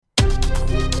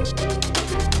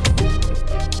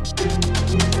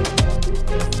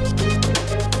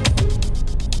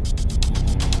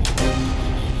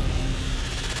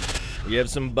We have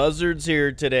some buzzards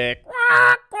here today.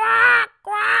 Quack, quack,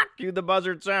 quack. Cue the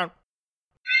buzzard sound.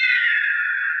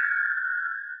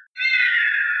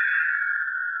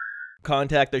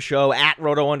 Contact the show at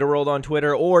RotoUnderworld on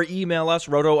Twitter or email us,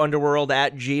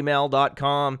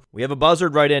 rotounderworld@gmail.com. We have a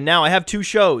buzzard right in. Now, I have two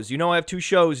shows. You know I have two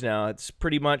shows now. It's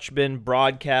pretty much been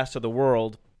broadcast to the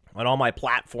world on all my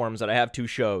platforms that I have two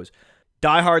shows.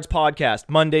 Diehards Podcast,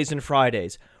 Mondays and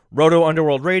Fridays. Roto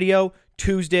Underworld Radio,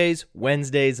 Tuesdays,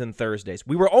 Wednesdays, and Thursdays.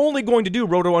 We were only going to do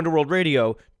Roto Underworld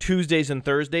Radio Tuesdays and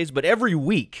Thursdays, but every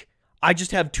week, I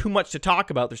just have too much to talk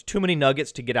about. There's too many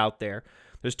nuggets to get out there.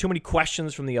 There's too many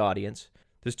questions from the audience.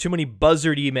 There's too many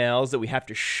buzzard emails that we have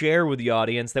to share with the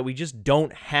audience that we just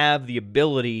don't have the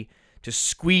ability to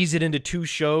squeeze it into two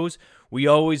shows. We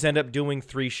always end up doing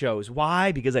three shows.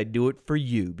 Why? Because I do it for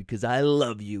you. Because I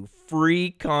love you.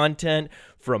 Free content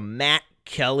from Matt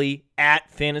Kelly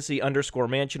at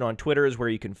fantasy_mansion on Twitter is where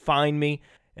you can find me.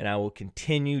 And I will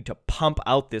continue to pump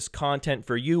out this content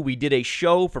for you. We did a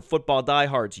show for Football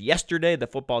Diehards yesterday, the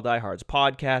Football Diehards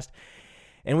podcast.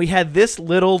 And we had this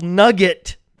little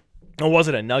nugget. It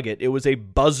wasn't a nugget. It was a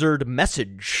buzzard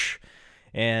message.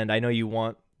 And I know you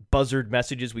want buzzard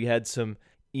messages. We had some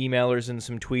emailers and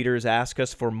some tweeters ask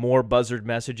us for more buzzard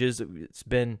messages. It's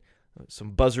been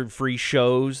some buzzard-free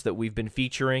shows that we've been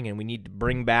featuring, and we need to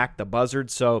bring back the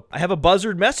buzzard. So I have a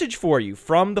buzzard message for you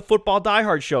from the Football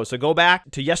Diehard show. So go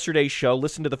back to yesterday's show,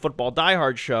 listen to the Football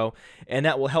Diehard show, and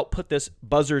that will help put this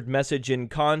buzzard message in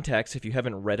context if you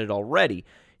haven't read it already.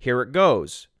 Here it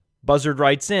goes. Buzzard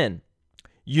writes in,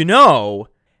 you know,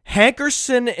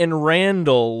 Hankerson and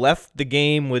Randall left the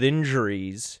game with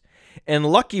injuries, and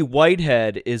Lucky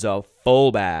Whitehead is a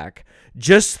fullback.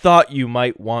 Just thought you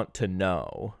might want to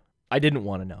know. I didn't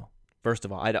want to know. First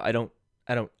of all, I don't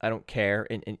care.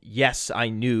 And yes, I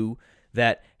knew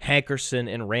that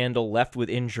Hankerson and Randall left with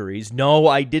injuries. No,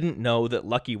 I didn't know that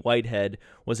Lucky Whitehead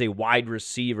was a wide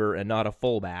receiver and not a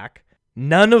fullback.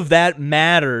 None of that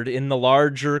mattered in the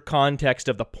larger context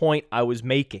of the point I was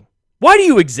making. Why do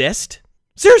you exist?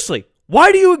 Seriously,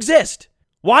 why do you exist?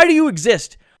 Why do you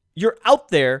exist? You're out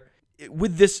there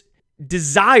with this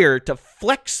desire to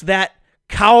flex that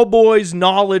Cowboys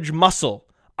knowledge muscle.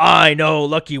 I know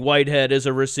Lucky Whitehead is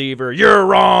a receiver. You're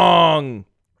wrong.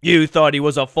 You thought he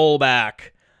was a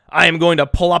fullback. I am going to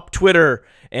pull up Twitter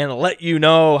and let you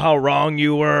know how wrong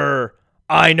you were.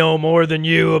 I know more than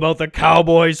you about the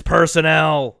Cowboys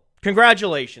personnel.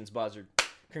 Congratulations, Buzzard.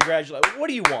 Congratulations. What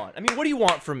do you want? I mean, what do you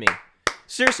want from me?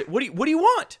 Seriously, what do you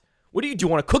want? Do you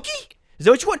want a cookie? Is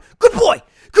that what you want? Good boy.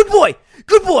 Good boy.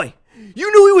 Good boy.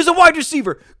 You knew he was a wide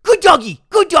receiver. Good doggy.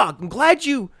 Good dog. I'm glad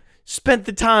you spent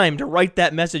the time to write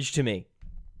that message to me.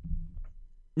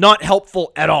 Not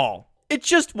helpful at all. It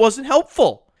just wasn't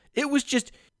helpful. It was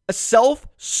just a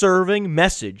self-serving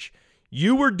message.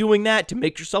 You were doing that to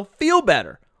make yourself feel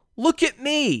better. Look at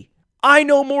me. I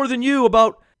know more than you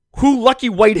about who Lucky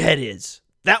Whitehead is.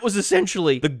 That was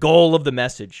essentially the goal of the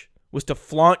message, was to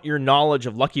flaunt your knowledge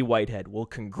of Lucky Whitehead. Well,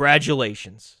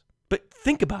 congratulations. But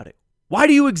think about it. Why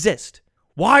do you exist?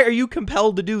 Why are you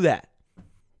compelled to do that?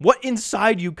 What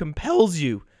inside you compels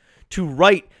you to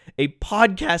write a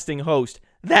podcasting host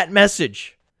that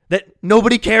message that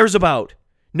nobody cares about?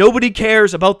 Nobody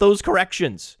cares about those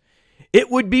corrections.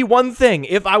 It would be one thing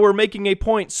if I were making a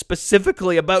point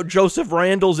specifically about Joseph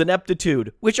Randall's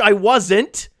ineptitude, which I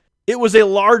wasn't. It was a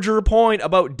larger point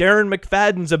about Darren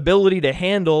McFadden's ability to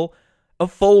handle a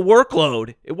full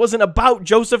workload. It wasn't about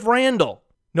Joseph Randall.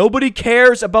 Nobody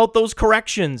cares about those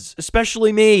corrections,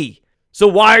 especially me. So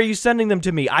why are you sending them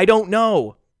to me? I don't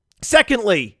know.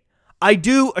 Secondly, I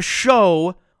do a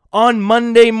show on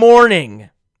Monday morning.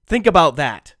 Think about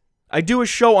that. I do a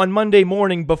show on Monday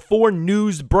morning before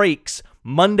news breaks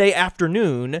Monday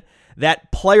afternoon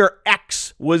that player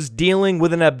X was dealing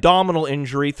with an abdominal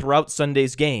injury throughout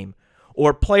Sunday's game,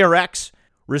 or player X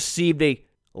received a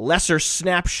lesser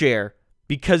snap share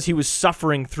because he was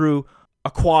suffering through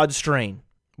a quad strain.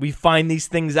 We find these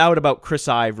things out about Chris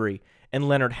Ivory and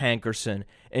Leonard Hankerson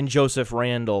and Joseph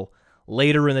Randall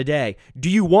later in the day. Do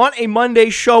you want a Monday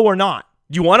show or not?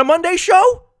 Do you want a Monday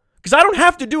show? Because I don't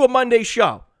have to do a Monday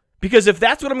show. Because if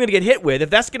that's what I'm going to get hit with, if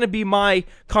that's going to be my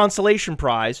consolation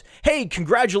prize, hey,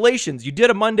 congratulations, you did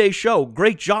a Monday show.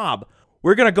 Great job.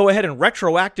 We're going to go ahead and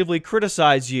retroactively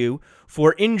criticize you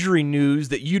for injury news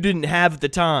that you didn't have at the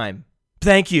time.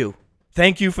 Thank you.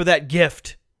 Thank you for that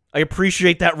gift. I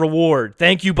appreciate that reward.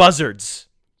 Thank you, buzzards.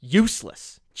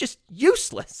 Useless. Just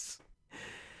useless.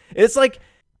 It's like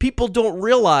people don't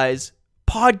realize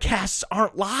podcasts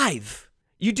aren't live.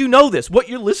 You do know this. What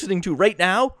you're listening to right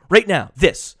now,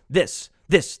 this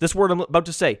word I'm about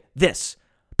to say, this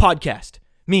podcast,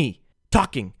 me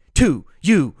talking to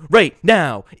you right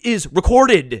now is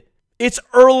recorded. It's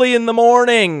early in the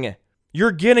morning.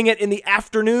 You're getting it in the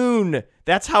afternoon.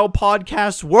 That's how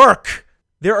podcasts work.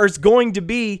 There is going to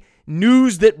be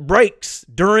news that breaks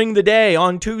during the day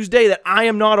on Tuesday that I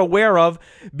am not aware of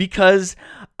because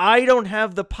I don't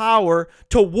have the power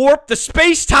to warp the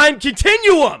space-time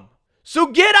continuum. So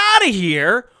get out of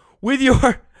here with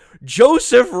your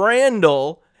Joseph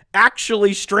Randle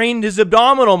actually strained his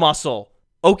abdominal muscle.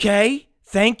 Okay,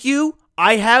 thank you.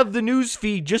 I have the news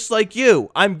feed just like you.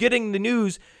 I'm getting the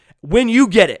news when you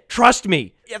get it. Trust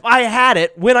me. If I had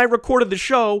it when I recorded the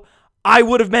show, I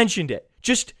would have mentioned it.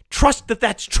 Just trust that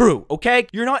that's true, okay?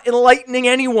 You're not enlightening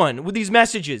anyone with these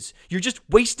messages. You're just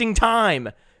wasting time,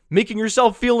 making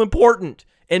yourself feel important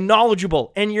and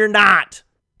knowledgeable, and you're not.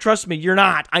 Trust me, you're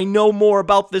not. I know more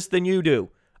about this than you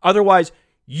do. Otherwise,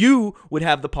 you would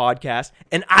have the podcast,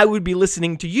 and I would be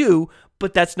listening to you,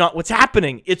 but that's not what's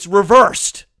happening. It's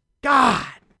reversed. God.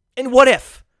 And what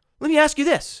if? Let me ask you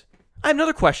this. I have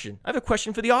another question. I have a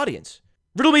question for the audience.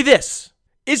 Riddle me this.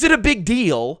 Is it a big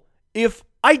deal if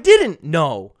I didn't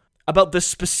know about the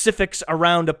specifics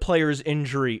around a player's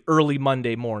injury early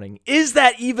Monday morning? Is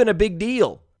that even a big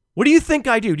deal? What do you think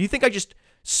I do? Do you think I just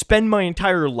spend my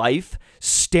entire life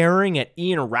staring at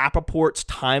Ian Rappaport's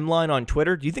timeline on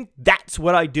Twitter? Do you think that's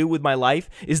what I do with my life?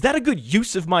 Is that a good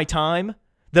use of my time?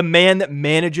 The man that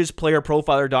manages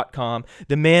playerprofiler.com,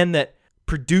 the man that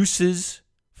produces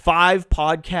 5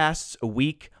 podcasts a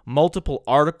week, multiple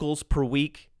articles per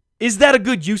week. Is that a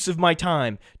good use of my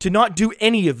time to not do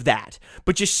any of that,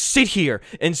 but just sit here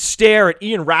and stare at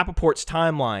Ian Rappaport's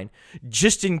timeline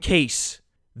just in case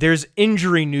there's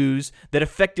injury news that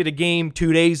affected a game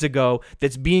 2 days ago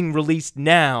that's being released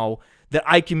now that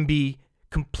I can be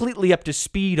completely up to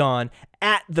speed on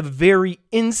at the very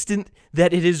instant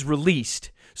that it is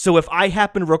released? So if I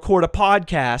happen to record a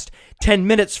podcast 10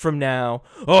 minutes from now,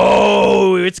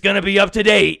 oh, it's going to be up to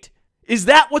date. Is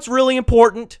that what's really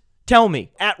important? Tell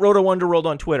me at RotoUnderworld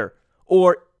on Twitter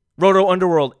or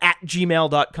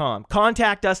RotoUnderworld@gmail.com.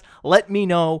 Contact us. Let me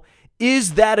know.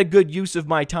 Is that a good use of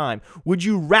my time? Would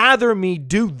you rather me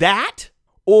do that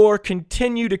or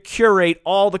continue to curate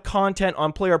all the content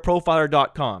on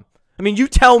playerprofiler.com? I mean, you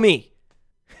tell me.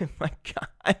 My God,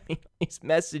 I mean, these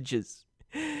messages.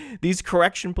 These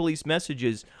correction police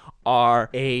messages are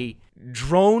a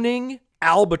droning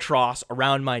albatross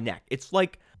around my neck. It's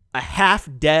like a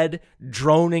half-dead,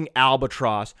 droning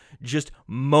albatross just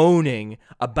moaning,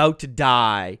 about to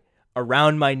die,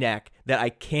 around my neck that I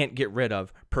can't get rid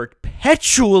of,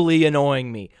 perpetually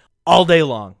annoying me all day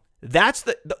long. Those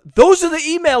are the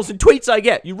emails and tweets I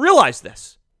get. You realize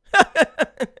this?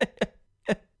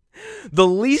 The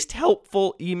least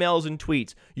helpful emails and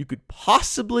tweets you could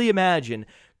possibly imagine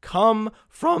come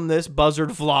from this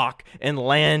buzzard flock and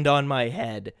land on my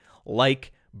head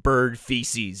like bird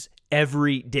feces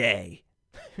every day.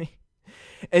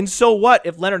 And so what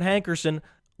if Leonard Hankerson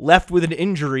left with an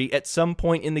injury at some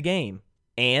point in the game?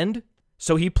 And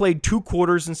so he played 2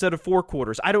 quarters instead of 4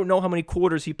 quarters. I don't know how many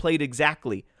quarters he played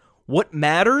exactly. What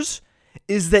matters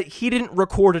is that he didn't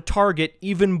record a target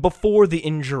even before the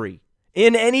injury.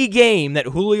 In any game that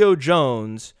Julio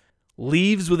Jones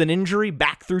leaves with an injury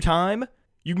back through time,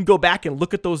 you can go back and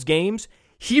look at those games.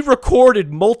 He recorded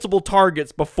multiple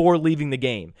targets before leaving the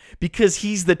game because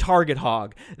he's the target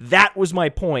hog. That was my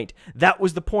point. That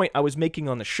was the point I was making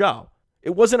on the show.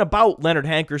 It wasn't about Leonard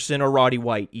Hankerson or Roddy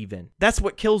White even. That's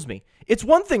what kills me. It's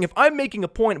one thing if I'm making a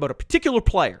point about a particular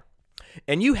player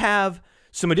and you have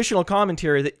some additional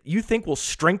commentary that you think will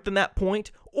strengthen that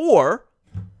point, or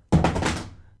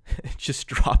just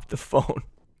drop the phone.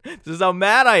 This is how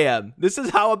mad I am. This is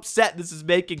how upset this is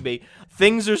making me.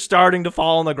 Things are starting to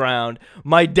fall on the ground.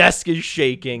 My desk is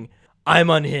shaking. I'm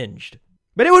unhinged.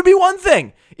 But it would be one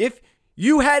thing if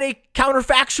you had a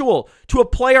counterfactual to a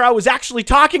player I was actually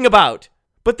talking about.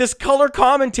 But this color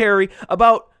commentary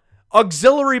about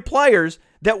auxiliary players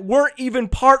that weren't even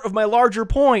part of my larger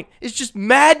point is just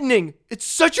maddening. It's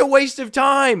such a waste of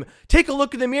time. Take a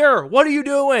look in the mirror. What are you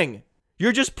doing?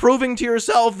 You're just proving to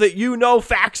yourself that you know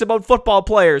facts about football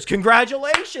players.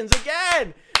 Congratulations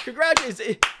again. Congratulations.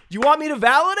 Do you want me to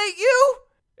validate you?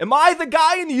 Am I the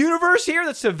guy in the universe here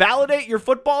that's to validate your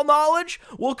football knowledge?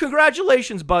 Well,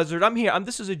 congratulations, Buzzard. I'm here.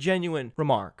 This is a genuine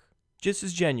remark. Just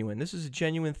as genuine. This is a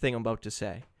genuine thing I'm about to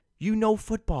say. You know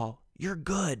football. You're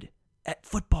good at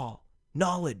football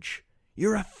knowledge.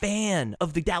 You're a fan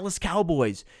of the Dallas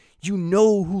Cowboys. You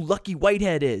know who Lucky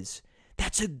Whitehead is.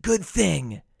 That's a good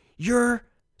thing. You're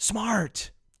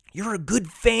smart. You're a good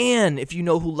fan if you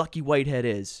know who Lucky Whitehead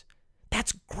is.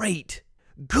 That's great.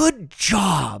 Good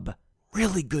job.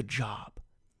 Really good job.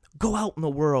 Go out in the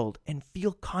world and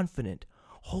feel confident.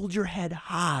 Hold your head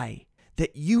high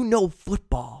that you know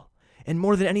football. And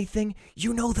more than anything,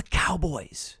 you know the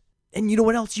Cowboys. And you know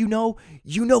what else you know?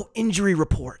 You know injury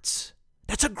reports.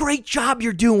 That's a great job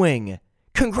you're doing.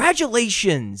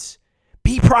 Congratulations.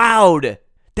 Be proud.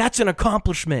 That's an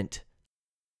accomplishment.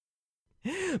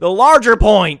 The larger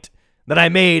point that I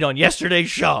made on yesterday's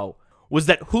show was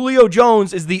that Julio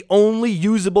Jones is the only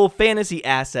usable fantasy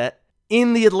asset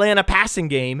in the Atlanta passing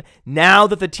game now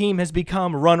that the team has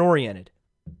become run-oriented.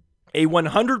 A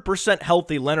 100%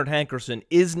 healthy Leonard Hankerson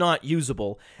is not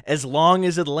usable as long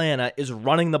as Atlanta is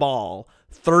running the ball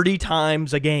 30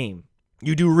 times a game.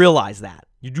 You do realize that.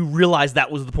 You do realize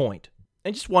that was the point.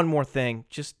 And just one more thing.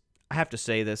 I have to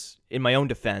say this in my own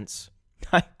defense,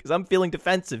 because I'm feeling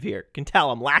defensive here. Can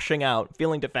tell I'm lashing out,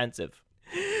 feeling defensive.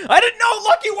 I didn't know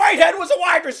Lucky Whitehead was a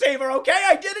wide receiver, okay?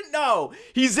 I didn't know.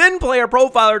 He's in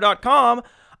playerprofiler.com.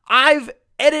 I've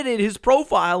edited his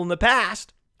profile in the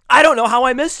past. I don't know how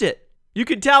I missed it. You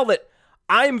can tell that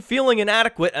I'm feeling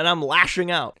inadequate and I'm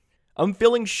lashing out. I'm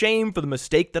feeling shame for the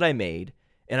mistake that I made,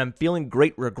 and I'm feeling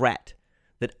great regret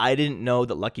that I didn't know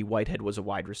that Lucky Whitehead was a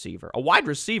wide receiver. A wide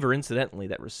receiver, incidentally,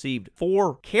 that received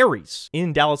 4 carries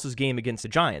in Dallas's game against the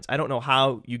Giants. I don't know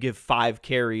how you give 5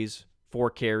 carries,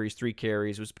 4 carries, 3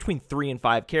 carries. It was between 3 and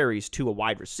 5 carries to a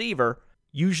wide receiver.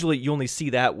 Usually you only see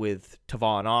that with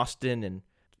Tavon Austin, and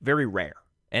very rare.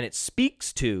 And it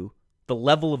speaks to the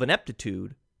level of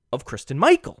ineptitude of Christine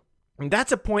Michael. And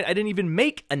that's a point I didn't even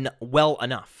make well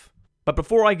enough. But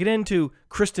before I get into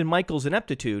Christine Michael's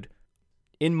ineptitude,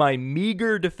 in my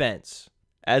meager defense,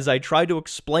 as I try to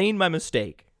explain my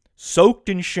mistake, soaked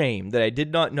in shame that I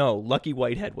did not know Lucky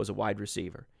Whitehead was a wide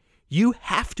receiver, you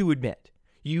have to admit,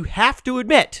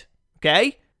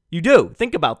 okay? You do.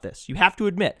 Think about this. You have to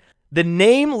admit, the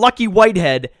name Lucky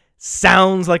Whitehead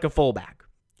sounds like a fullback.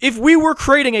 If we were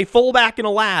creating a fullback in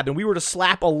a lab and we were to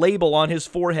slap a label on his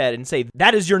forehead and say,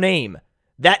 that is your name,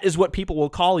 that is what people will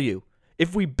call you.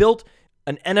 If we built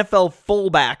an NFL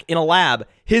fullback in a lab,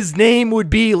 his name would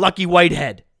be Lucky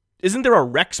Whitehead. Isn't there a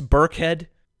Rex Burkhead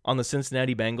on the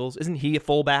Cincinnati Bengals? Isn't he a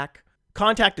fullback?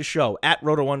 Contact the show at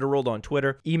RotoUnderworld on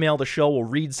Twitter. Email the show. We'll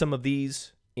read some of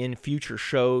these in future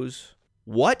shows.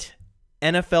 What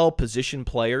NFL position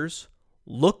players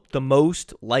look the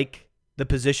most like the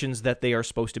positions that they are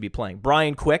supposed to be playing?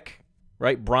 Brian Quick,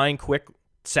 right? Brian Quick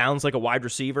sounds like a wide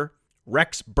receiver.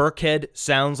 Rex Burkhead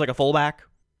sounds like a fullback.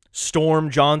 Storm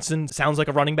Johnson sounds like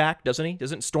a running back, doesn't he?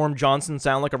 Doesn't Storm Johnson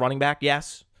sound like a running back?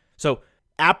 Yes. So,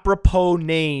 apropos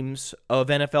names of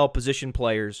NFL position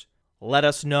players, let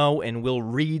us know and we'll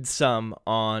read some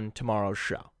on tomorrow's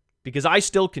show. Because I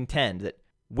still contend that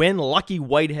when Lucky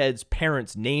Whitehead's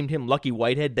parents named him Lucky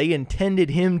Whitehead, they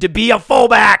intended him to be a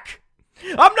fullback.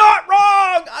 I'm not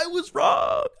wrong. I was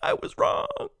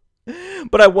wrong.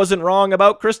 But I wasn't wrong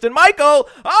about Christine Michael.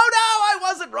 Oh no, I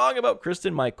wasn't wrong about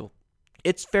Christine Michael.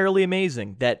 It's fairly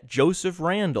amazing that Joseph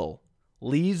Randle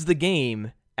leaves the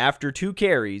game after 2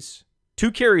 carries.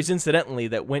 2 carries, incidentally,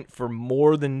 that went for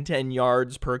more than 10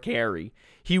 yards per carry.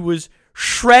 He was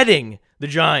shredding the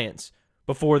Giants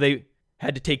before they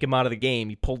had to take him out of the game.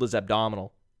 He pulled his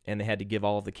abdominal, and they had to give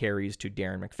all of the carries to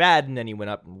Darren McFadden. Then he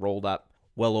went up and rolled up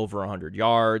well over 100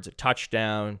 yards, a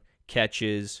touchdown,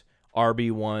 catches,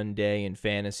 RB1 day in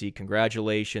fantasy.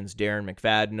 Congratulations, Darren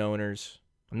McFadden owners.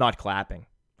 I'm not clapping.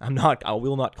 I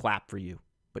will not clap for you,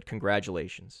 but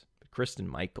congratulations. But Christine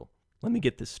Michael, let me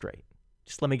get this straight.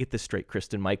 Just let me get this straight,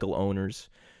 Christine Michael owners,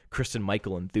 Christine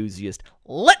Michael enthusiast.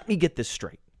 Let me get this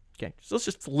straight. Okay, so let's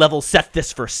just level set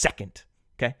this for a second.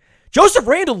 Okay, Joseph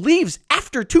Randle leaves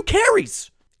after 2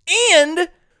 carries, and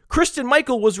Christine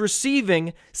Michael was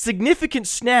receiving significant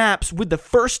snaps with the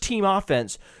first team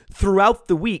offense throughout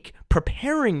the week,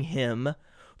 preparing him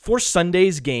for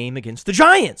Sunday's game against the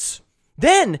Giants.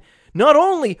 Then, not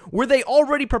only were they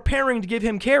already preparing to give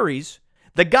him carries,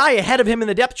 the guy ahead of him in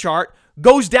the depth chart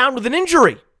goes down with an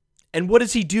injury. And what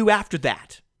does he do after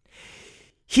that?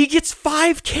 He gets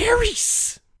 5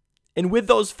 carries. And with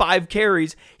those 5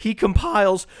 carries, he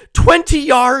compiles 20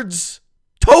 yards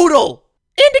total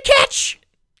and a catch.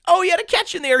 Oh, he had a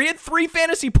catch in there. He had 3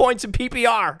 fantasy points in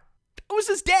PPR. That was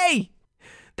his day.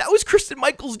 That was Christine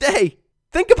Michael's day.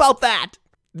 Think about that.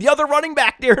 The other running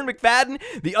back, Darren McFadden,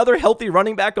 the other healthy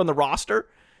running back on the roster,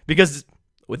 because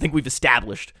I think we've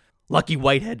established Lucky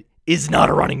Whitehead is not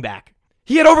a running back.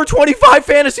 He had over 25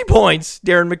 fantasy points,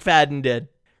 Darren McFadden did.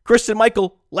 Christine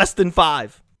Michael, less than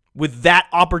 5. With that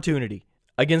opportunity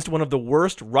against one of the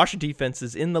worst rush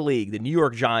defenses in the league, the New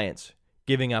York Giants,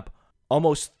 giving up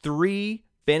almost 3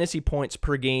 fantasy points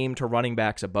per game to running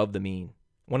backs above the mean.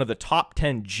 One of the top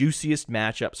 10 juiciest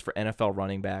matchups for NFL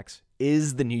running backs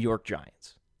is the New York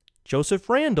Giants. Joseph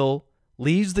Randle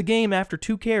leaves the game after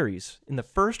 2 carries in the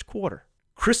first quarter.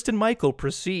 Christine Michael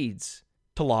proceeds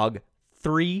to log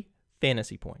 3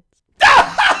 fantasy points.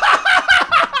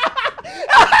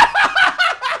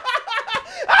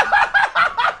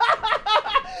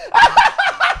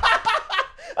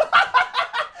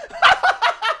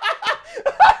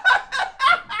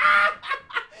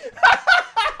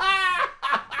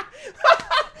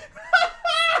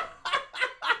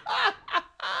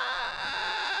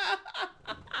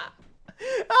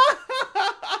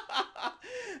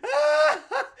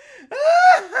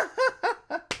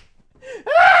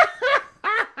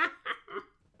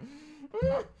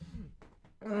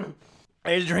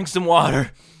 I need to drink some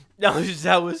water. That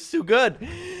was too good.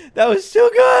 That was too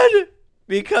good.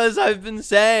 Because I've been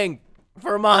saying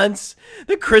for months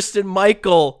that Christine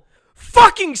Michael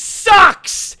fucking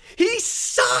sucks. He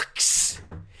sucks.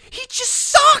 He just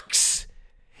sucks.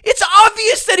 It's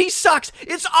obvious that he sucks.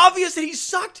 It's obvious that he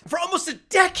sucked for almost a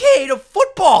decade of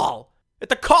football at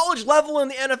the college level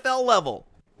and the NFL level.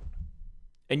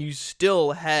 And you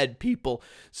still had people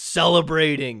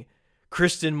celebrating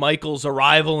Christine Michael's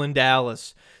arrival in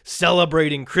Dallas,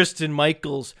 celebrating Christine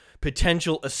Michael's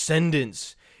potential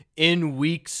ascendance in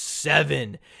week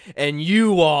 7. And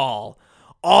you all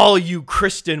you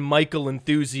Christine Michael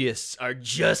enthusiasts are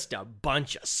just a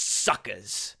bunch of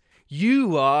suckers.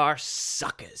 You are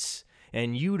suckers,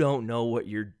 and you don't know what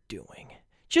you're doing.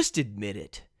 Just admit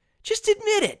it. Just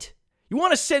admit it. You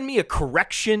want to send me a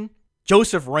correction?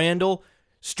 Joseph Randle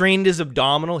strained his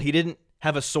abdominal. He didn't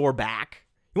have a sore back.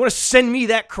 You want to send me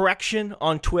that correction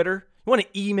on Twitter? You want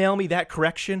to email me that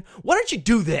correction? Why don't you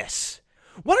do this?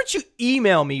 Why don't you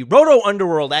email me,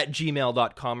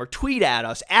 rotounderworld@gmail.com, or tweet at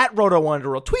us,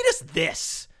 @rotounderworld. Tweet us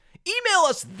this. Email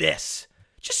us this.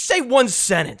 Just say one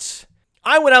sentence.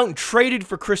 I went out and traded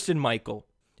for Christine Michael,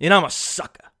 and I'm a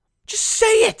sucker. Just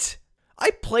say it.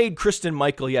 I played Christine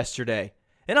Michael yesterday,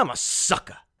 and I'm a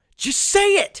sucker. Just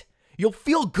say it. You'll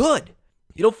feel good.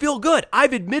 You'll feel good.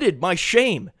 I've admitted my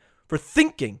shame for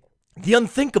thinking the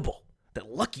unthinkable,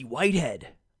 that Lucky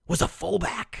Whitehead was a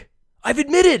fullback. I've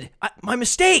admitted my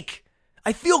mistake.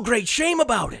 I feel great shame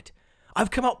about it.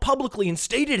 I've come out publicly and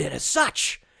stated it as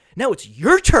such. Now it's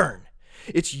your turn.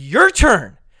 It's your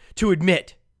turn to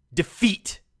admit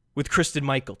defeat with Christine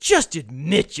Michael. Just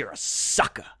admit you're a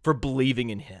sucker for believing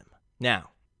in him.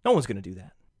 Now, no one's going to do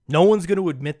that. No one's going to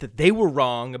admit that they were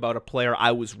wrong about a player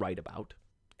I was right about.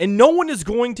 And no one is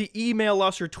going to email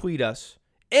us or tweet us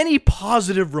any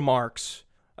positive remarks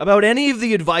about any of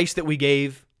the advice that we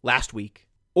gave last week,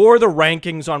 or the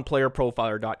rankings on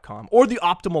playerprofiler.com, or the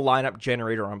optimal lineup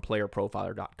generator on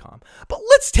playerprofiler.com. But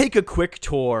let's take a quick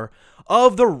tour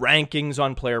of the rankings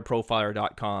on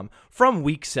playerprofiler.com from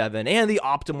week 7 and the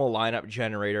optimal lineup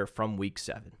generator from week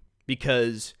 7,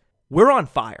 because we're on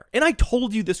fire. And I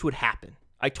told you this would happen.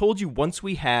 I told you once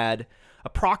we had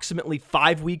approximately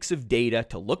 5 weeks of data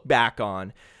to look back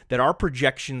on, that our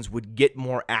projections would get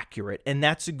more accurate, and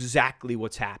that's exactly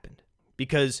what's happened.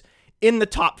 Because in the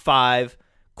top 5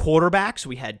 quarterbacks,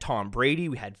 we had Tom Brady,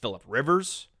 we had Phillip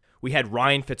Rivers, we had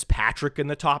Ryan Fitzpatrick in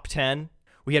the top 10,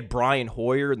 we had Brian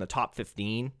Hoyer in the top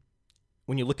 15.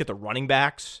 When you look at the running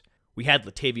backs, we had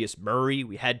Latavius Murray,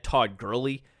 we had Todd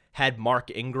Gurley, had Mark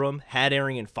Ingram, had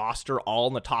Arian Foster, all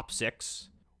in the top 6.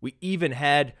 We even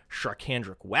had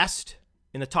Sharkhandrick West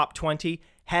in the top 20,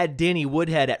 had Danny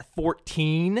Woodhead at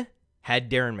 14,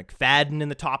 had Darren McFadden in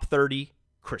the top 30,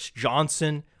 Chris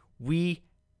Johnson. We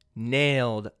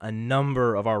nailed a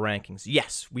number of our rankings.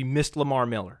 Yes, we missed Lamar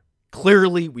Miller.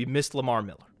 Clearly, we missed Lamar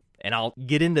Miller. And I'll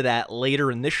get into that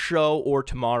later in this show or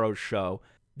tomorrow's show,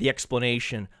 the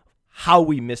explanation of how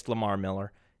we missed Lamar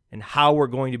Miller and how we're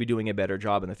going to be doing a better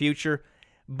job in the future,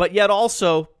 but yet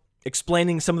also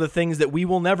explaining some of the things that we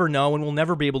will never know and will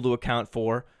never be able to account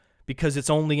for, because it's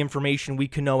only information we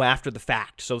can know after the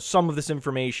fact. So some of this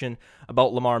information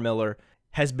about Lamar Miller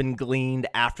has been gleaned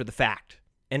after the fact,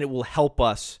 and it will help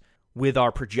us with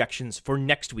our projections for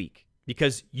next week,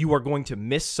 because you are going to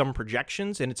miss some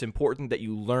projections, and it's important that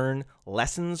you learn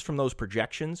lessons from those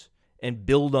projections and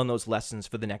build on those lessons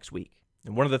for the next week.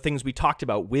 And one of the things we talked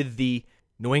about with the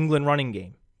New England running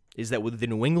game is that with the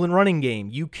New England running game,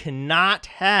 you cannot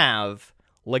have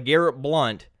LeGarrette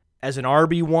Blount as an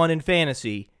RB1 in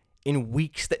fantasy in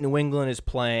weeks that New England is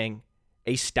playing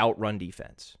a stout run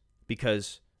defense,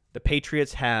 because the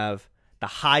Patriots have the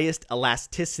highest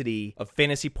elasticity of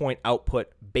fantasy point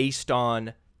output based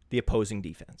on the opposing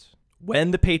defense. When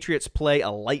the Patriots play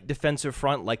a light defensive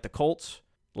front like the Colts,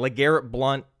 LeGarrette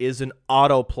Blount is an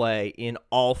auto play in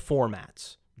all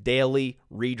formats, daily,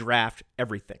 redraft,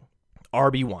 everything.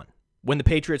 RB1. When the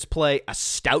Patriots play a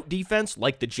stout defense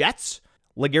like the Jets,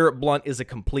 LeGarrette Blount is a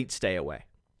complete stay away.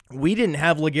 We didn't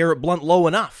have LeGarrette Blount low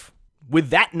enough. With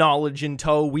that knowledge in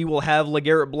tow, we will have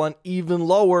LeGarrette Blount even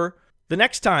lower the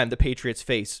next time the Patriots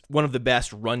face one of the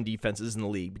best run defenses in the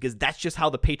league, because that's just how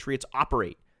the Patriots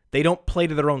operate. They don't play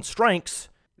to their own strengths.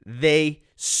 They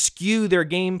skew their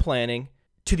game planning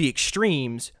to the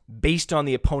extremes based on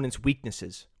the opponent's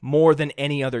weaknesses more than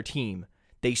any other team.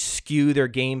 They skew their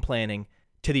game planning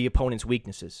to the opponent's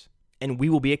weaknesses. And we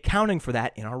will be accounting for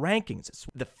that in our rankings. It's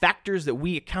the factors that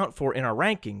we account for in our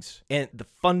rankings and the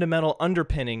fundamental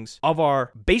underpinnings of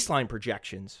our baseline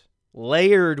projections,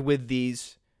 layered with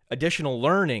these additional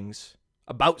learnings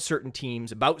about certain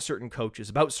teams, about certain coaches,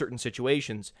 about certain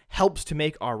situations, helps to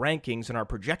make our rankings and our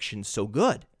projections so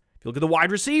good. If you look at the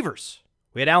wide receivers,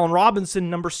 we had Allen Robinson,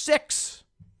 number 6.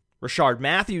 Rashard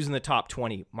Matthews in the top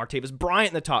 20. Martavis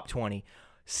Bryant in the top 20.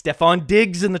 Stephon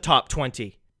Diggs in the top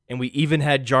 20. And we even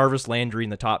had Jarvis Landry in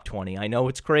the top 20. I know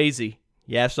it's crazy.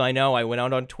 Yes, I know. I went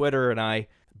out on Twitter and I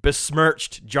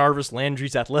besmirched Jarvis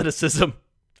Landry's athleticism.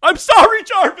 I'm sorry,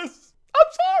 Jarvis. I'm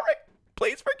sorry.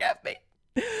 Please forgive me.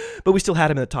 But we still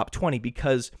had him in the top 20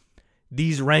 because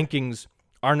these rankings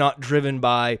are not driven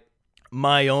by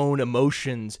my own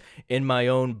emotions and my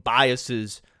own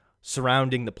biases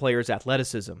surrounding the player's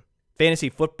athleticism. Fantasy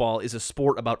football is a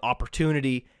sport about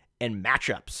opportunity and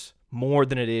matchups more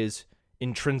than it is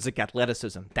intrinsic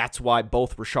athleticism. That's why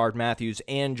both Rashard Matthews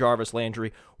and Jarvis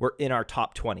Landry were in our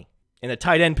top 20. In the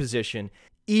tight end position,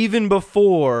 even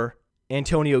before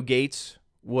Antonio Gates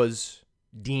was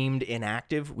deemed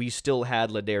inactive, we still had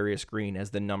Ladarius Green as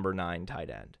the number 9 tight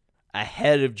end,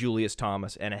 ahead of Julius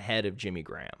Thomas and ahead of Jimmy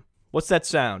Graham. What's that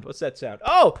sound? What's that sound?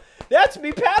 Oh, that's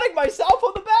me patting myself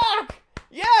on the back.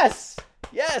 Yes.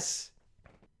 Yes.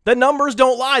 The numbers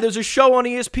don't lie. There's a show on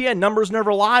ESPN, Numbers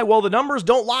Never Lie. Well, the numbers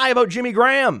don't lie about Jimmy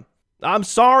Graham. I'm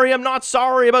sorry, I'm not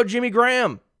sorry about Jimmy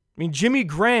Graham. I mean, Jimmy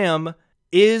Graham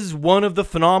is one of the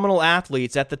phenomenal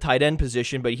athletes at the tight end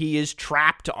position, but he is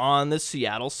trapped on the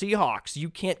Seattle Seahawks. You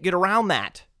can't get around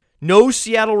that. No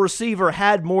Seattle receiver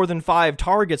had more than 5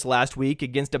 targets last week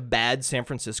against a bad San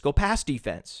Francisco pass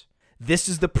defense. This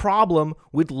is the problem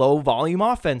with low-volume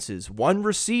offenses. One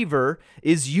receiver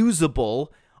is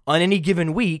usable on any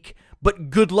given week, but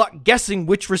good luck guessing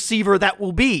which receiver that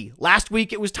will be. Last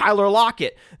week it was Tyler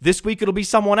Lockett. This week it'll be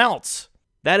someone else.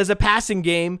 That is a passing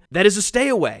game. That is a stay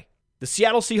away. The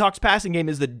Seattle Seahawks passing game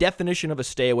is the definition of a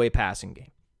stay away passing game.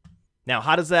 Now,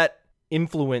 how does that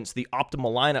influence the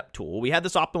optimal lineup tool? We had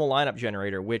this optimal lineup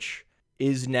generator, which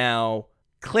is now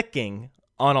clicking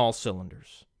on all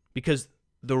cylinders because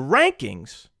the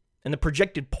rankings and the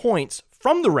projected points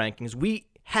from the rankings, we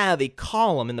have a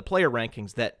column in the player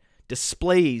rankings that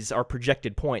displays our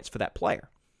projected points for that player.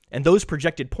 And those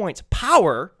projected points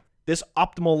power this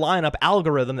optimal lineup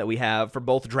algorithm that we have for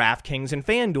both DraftKings and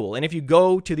FanDuel. And if you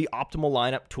go to the optimal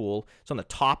lineup tool, it's on the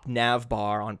top nav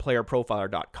bar on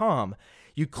playerprofiler.com,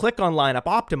 you click on lineup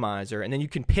optimizer and then you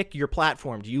can pick your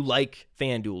platform. Do you like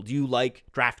FanDuel? Do you like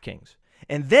DraftKings?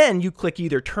 And then you click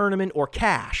either tournament or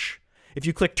cash. If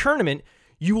you click tournament,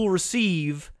 you will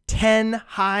receive 10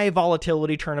 high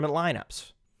volatility tournament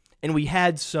lineups. And we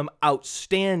had some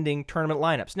outstanding tournament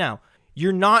lineups. Now,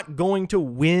 you're not going to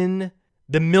win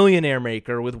the Millionaire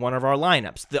Maker with one of our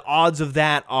lineups. The odds of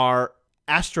that are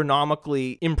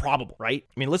astronomically improbable, right?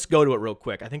 I mean, let's go to it real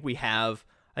quick. I think I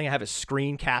have a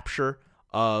screen capture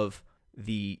of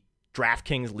the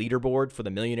DraftKings leaderboard for the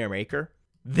Millionaire Maker.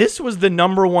 This was the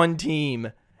number 1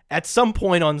 team at some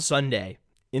point on Sunday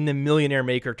in the Millionaire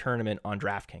Maker tournament on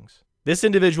DraftKings. This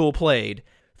individual played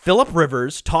Phillip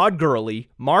Rivers, Todd Gurley,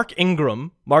 Mark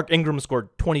Ingram. Mark Ingram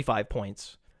scored 25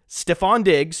 points. Stephon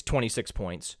Diggs, 26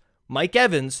 points. Mike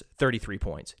Evans, 33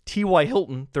 points. T.Y.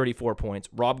 Hilton, 34 points.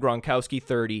 Rob Gronkowski,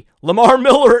 30. Lamar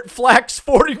Miller at flex,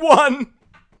 41.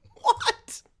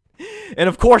 What? And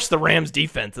of course, the Rams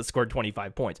defense that scored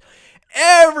 25 points.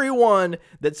 Everyone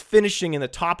that's finishing in the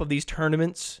top of these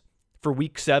tournaments for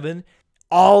week 7,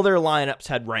 all their lineups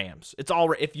had Rams. It's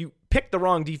all if you pick the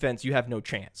wrong defense, you have no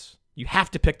chance. You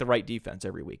have to pick the right defense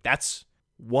every week. That's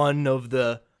one of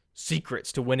the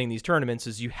secrets to winning these tournaments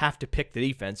is you have to pick the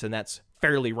defense, and that's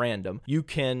fairly random. You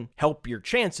can help your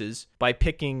chances by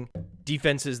picking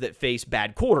defenses that face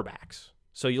bad quarterbacks.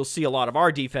 So you'll see a lot of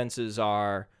our defenses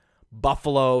are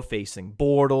Buffalo facing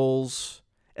Bortles,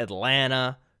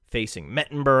 Atlanta facing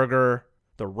Mettenberger,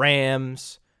 the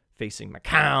Rams facing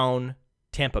McCown,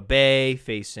 Tampa Bay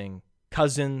facing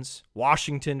Cousins,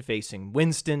 Washington facing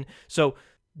Winston. So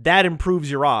that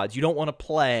improves your odds. You don't want to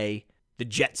play the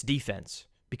Jets defense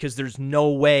because there's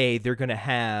no way they're going to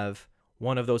have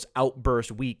one of those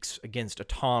outburst weeks against a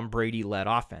Tom Brady-led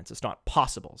offense. It's not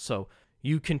possible. So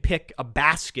you can pick a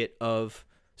basket of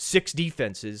 6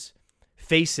 defenses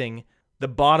facing the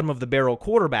bottom of the barrel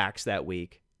quarterbacks that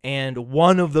week, and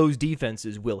one of those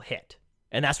defenses will hit.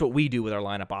 And that's what we do with our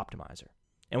lineup optimizer.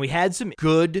 And we had some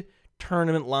good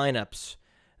tournament lineups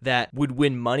that would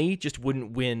win money, just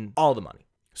wouldn't win all the money.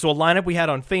 So a lineup we had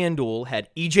on FanDuel had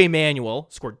E.J. Manuel,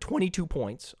 scored 22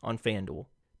 points on FanDuel,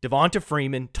 Devonta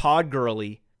Freeman, Todd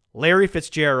Gurley, Larry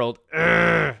Fitzgerald,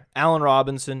 Allen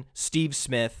Robinson, Steve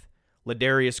Smith,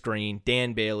 Ladarius Green,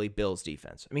 Dan Bailey, Bills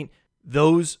defense. I mean,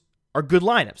 those are good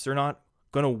lineups. They're not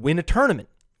going to win a tournament,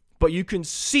 but you can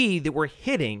see that we're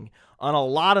hitting on a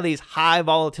lot of these high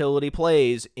volatility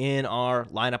plays in our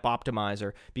lineup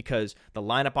optimizer, because the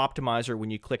lineup optimizer,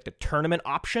 when you click the tournament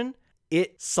option,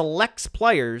 it selects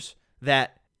players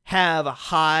that have a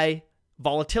high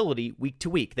volatility week to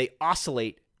week. They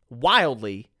oscillate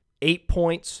wildly. 8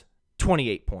 points,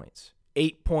 28 points.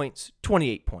 8 points,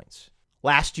 28 points.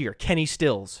 Last year, Kenny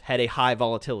Stills had a high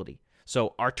volatility.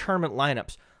 So our tournament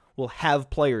lineups will have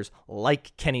players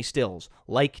like Kenny Stills,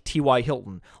 like T.Y.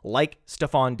 Hilton, like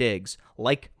Stephon Diggs,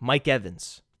 like Mike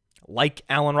Evans, like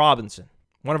Allen Robinson.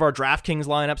 One of our DraftKings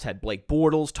lineups had Blake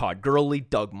Bortles, Todd Gurley,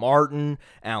 Doug Martin,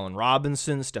 Allen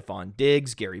Robinson, Stephon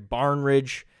Diggs, Gary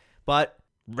Barnidge, but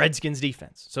Redskins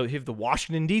defense. So if the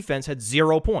Washington defense had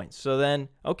 0 points, so then,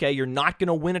 okay, you're not going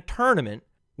to win a tournament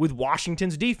with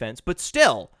Washington's defense, but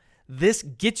still, this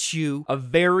gets you a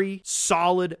very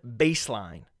solid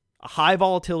baseline, a high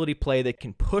volatility play that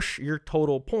can push your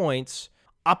total points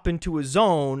up into a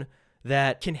zone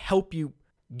that can help you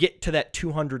get to that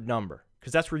 200 number,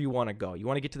 because that's where you want to go. You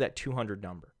want to get to that 200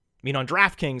 number. I mean, on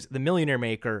DraftKings, the Millionaire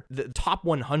Maker, the top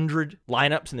 100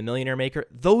 lineups in the Millionaire Maker,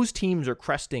 those teams are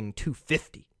cresting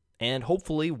 250. And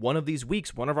hopefully one of these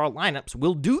weeks, one of our lineups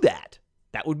will do that.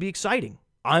 That would be exciting.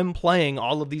 I'm playing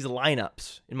all of these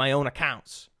lineups in my own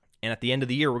accounts. And at the end of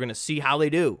the year, we're going to see how they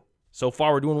do. So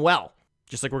far, we're doing well.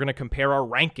 Just like we're going to compare our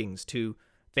rankings to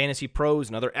Fantasy Pros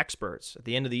and other experts at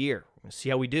the end of the year. We're going to see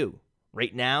how we do.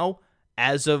 Right now,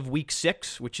 as of week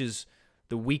 6, which is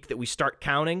the week that we start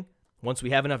counting, once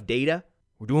we have enough data,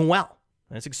 we're doing well.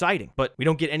 And it's exciting. But we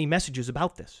don't get any messages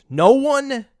about this. No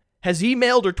one has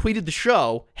emailed or tweeted the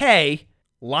show, hey,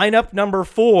 lineup number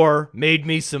 4 made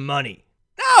me some money.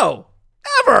 No!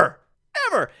 Ever!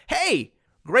 Hey,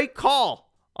 great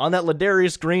call on that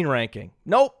Ladarius Green ranking.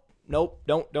 Nope,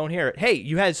 don't hear it. Hey,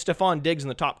 you had Stephon Diggs in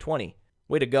the top 20.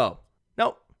 Way to go.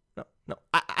 No.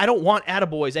 I don't want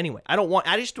attaboys anyway. I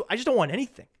just don't want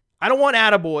anything. I don't want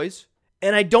attaboys,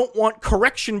 and I don't want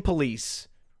correction police.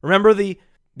 Remember the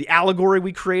allegory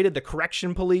we created, the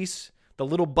correction police? The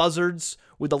little buzzards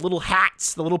with the little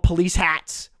hats, the little police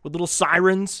hats with little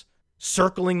sirens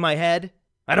circling my head?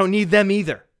 I don't need them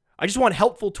either. I just want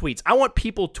helpful tweets. I want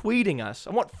people tweeting us. I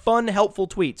want fun, helpful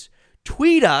tweets.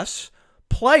 Tweet us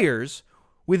players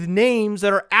with names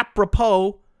that are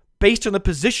apropos based on the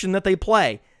position that they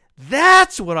play.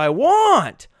 That's what I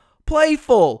want.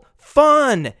 Playful,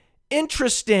 fun,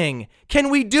 interesting. Can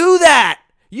we do that?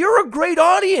 You're a great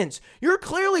audience. You're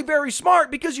clearly very smart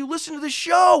because you listen to the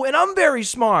show, and I'm very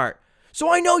smart.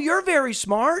 So I know you're very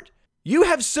smart. You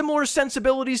have similar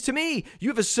sensibilities to me. You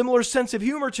have a similar sense of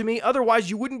humor to me.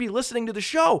 Otherwise, you wouldn't be listening to the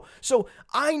show. So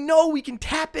I know we can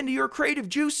tap into your creative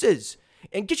juices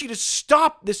and get you to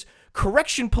stop this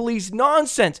correction police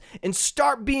nonsense and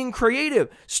start being creative.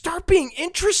 Start being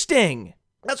interesting.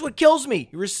 That's what kills me.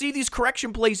 You receive these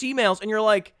correction police emails and you're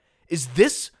like, is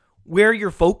this where your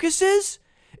focus is?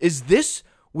 Is this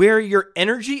where your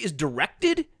energy is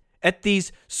directed at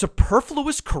these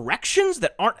superfluous corrections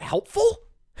that aren't helpful?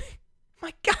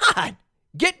 My God,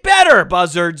 get better,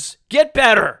 buzzards. Get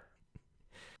better.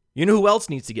 You know who else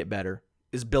needs to get better?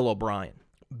 Is Bill O'Brien.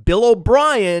 Bill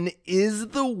O'Brien is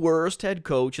the worst head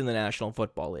coach in the National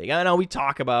Football League. I know we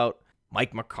talk about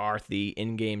Mike McCarthy,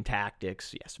 in-game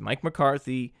tactics. Yes, Mike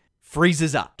McCarthy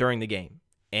freezes up during the game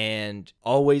and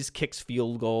always kicks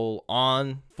field goal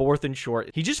on 4th and short.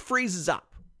 He just freezes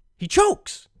up. He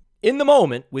chokes. In the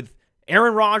moment, with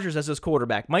Aaron Rodgers as his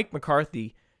quarterback, Mike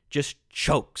McCarthy just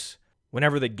chokes.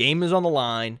 Whenever the game is on the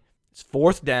line, it's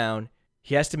 4th down,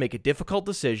 he has to make a difficult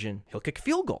decision. He'll kick a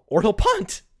field goal or he'll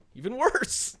punt. Even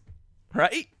worse,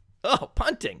 right? Oh,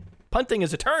 punting. Punting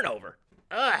is a turnover.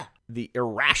 The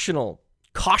irrational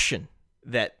caution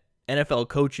that NFL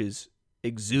coaches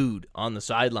exude on the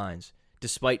sidelines,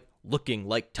 despite looking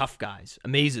like tough guys,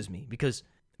 amazes me because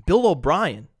Bill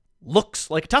O'Brien looks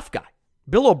like a tough guy.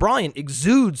 Bill O'Brien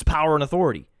exudes power and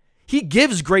authority. He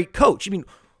gives great coach. I mean,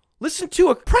 Listen to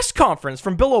a press conference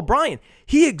from Bill O'Brien.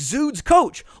 He exudes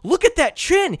coach. Look at that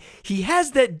chin. He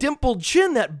has that dimpled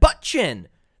chin, that butt chin.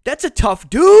 That's a tough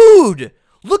dude.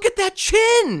 Look at that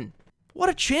chin. What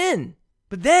a chin.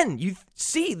 But then you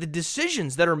see the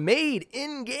decisions that are made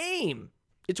in game.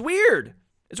 It's weird.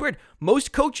 It's weird.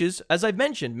 Most coaches, as I've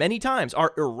mentioned many times,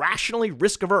 are irrationally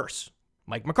risk averse.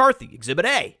 Mike McCarthy, Exhibit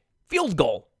A, field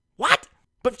goal. What?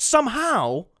 But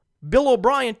somehow, Bill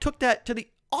O'Brien took that to the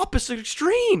opposite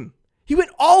extreme. He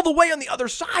went all the way on the other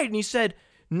side and he said,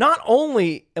 not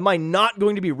only am I not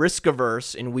going to be risk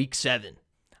averse in week 7,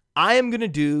 I am going to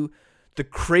do the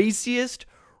craziest,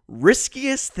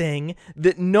 riskiest thing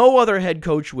that no other head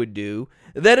coach would do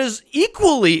that is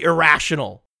equally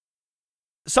irrational.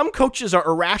 Some coaches are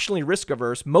irrationally risk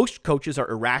averse. Most coaches are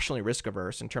irrationally risk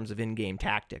averse in terms of in-game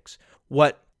tactics.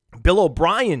 What Bill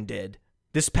O'Brien did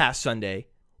this past Sunday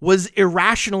was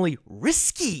irrationally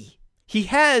risky. He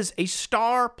has a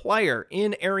star player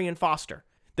in Arian Foster.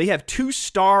 They have 2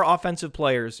 star offensive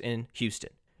players in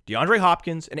Houston, DeAndre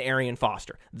Hopkins and Arian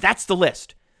Foster. That's the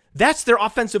list. That's their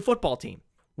offensive football team.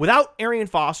 Without Arian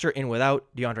Foster and without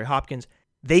DeAndre Hopkins,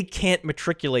 they can't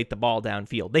matriculate the ball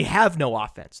downfield. They have no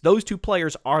offense. Those 2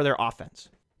 players are their offense.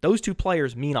 Those 2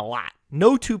 players mean a lot.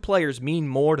 No 2 players mean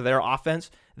more to their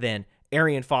offense than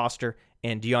Arian Foster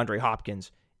and DeAndre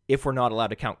Hopkins if we're not allowed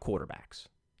to count quarterbacks.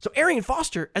 So Arian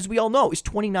Foster, as we all know, is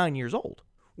 29 years old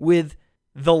with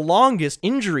the longest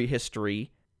injury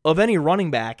history of any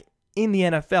running back in the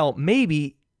NFL,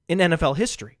 maybe in NFL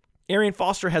history. Arian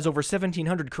Foster has over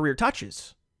 1,700 career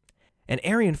touches. And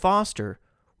Arian Foster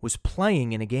was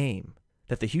playing in a game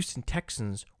that the Houston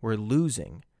Texans were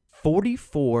losing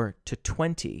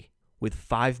 44-20 with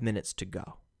 5 minutes to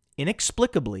go.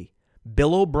 Inexplicably,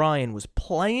 Bill O'Brien was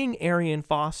playing Arian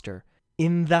Foster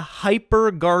in the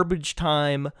hyper garbage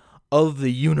time of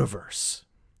the universe.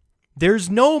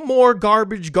 There's no more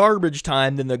garbage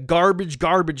time than the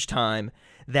garbage time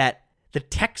that the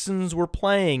Texans were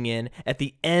playing in at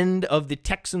the end of the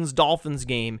Texans-Dolphins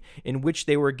game in which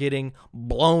they were getting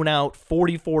blown out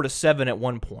 44-7 at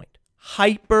one point.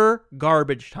 Hyper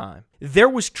garbage time. There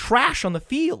was trash on the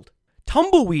field.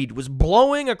 Tumbleweed was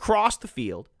blowing across the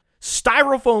field.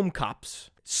 Styrofoam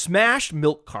cups, smashed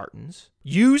milk cartons,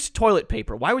 used toilet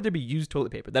paper. Why would there be used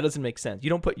toilet paper? That doesn't make sense. You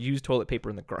don't put used toilet paper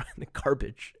in the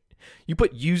garbage. You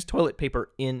put used toilet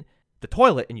paper in the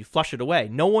toilet and you flush it away.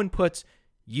 No one puts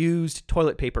used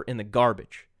toilet paper in the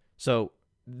garbage. So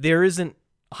there isn't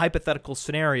a hypothetical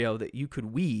scenario that you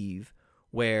could weave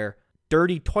where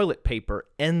dirty toilet paper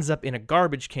ends up in a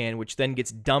garbage can, which then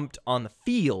gets dumped on the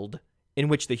field in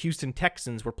which the Houston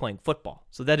Texans were playing football.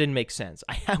 So that didn't make sense.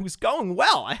 I was going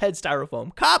well. I had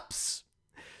styrofoam cups,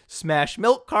 smashed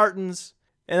milk cartons,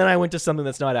 and then I went to something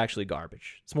that's not actually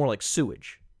garbage. It's more like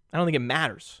sewage. I don't think it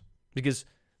matters because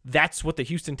that's what the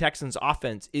Houston Texans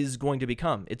offense is going to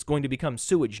become. It's going to become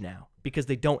sewage now because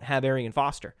they don't have Arian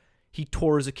Foster. He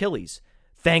tore his Achilles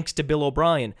thanks to Bill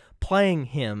O'Brien playing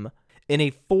him in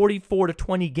a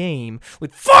 44-20 game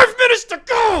with 5 minutes to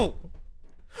go.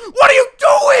 What are you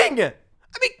doing?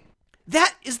 I mean,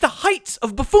 that is the heights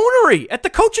of buffoonery at the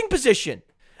coaching position.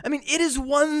 I mean, it is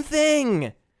one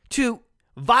thing to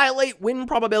violate win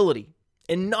probability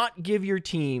and not give your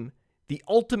team the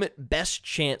ultimate best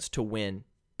chance to win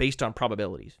based on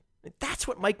probabilities. That's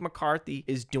what Mike McCarthy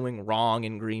is doing wrong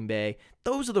in Green Bay.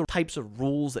 Those are the types of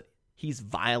rules that he's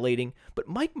violating. But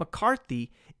Mike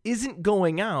McCarthy isn't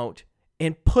going out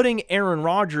and putting Aaron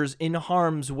Rodgers in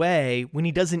harm's way when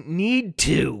he doesn't need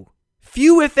to.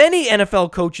 Few, if any,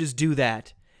 NFL coaches do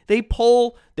that. They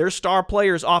pull their star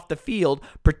players off the field,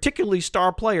 particularly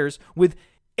star players with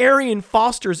Arian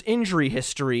Foster's injury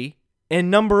history and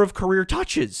number of career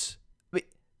touches.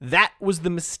 That was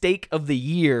the mistake of the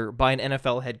year by an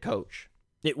NFL head coach.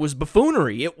 It was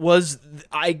buffoonery. It was,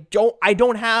 I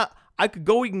could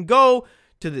go, we can go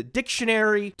to the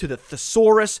dictionary, to the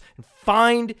thesaurus, and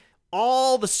find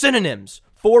all the synonyms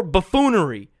for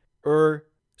buffoonery or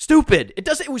stupid. It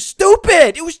was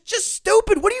stupid. It was just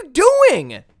stupid. What are you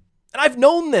doing? And I've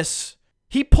known this.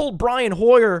 He pulled Brian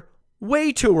Hoyer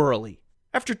way too early.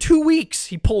 After 2 weeks,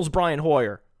 he pulls Brian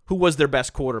Hoyer, who was their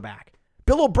best quarterback.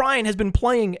 Bill O'Brien has been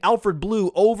playing Alfred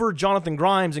Blue over Jonathan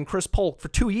Grimes and Chris Polk for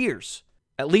 2 years.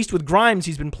 At least with Grimes,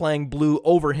 he's been playing Blue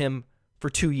over him for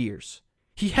 2 years.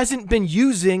 He hasn't been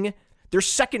using their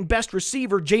second best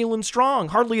receiver, Jalen Strong,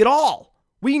 hardly at all.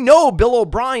 We know Bill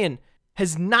O'Brien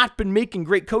has not been making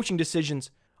great coaching decisions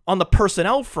on the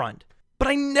personnel front, but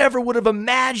I never would have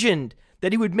imagined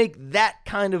that he would make that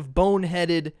kind of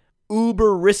boneheaded,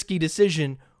 uber risky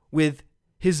decision with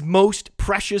his most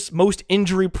precious, most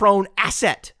injury-prone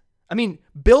asset. I mean,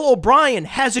 Bill O'Brien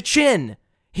has a chin.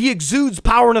 He exudes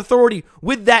power and authority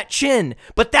with that chin,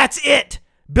 but that's it.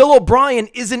 Bill O'Brien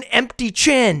is an empty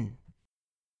chin.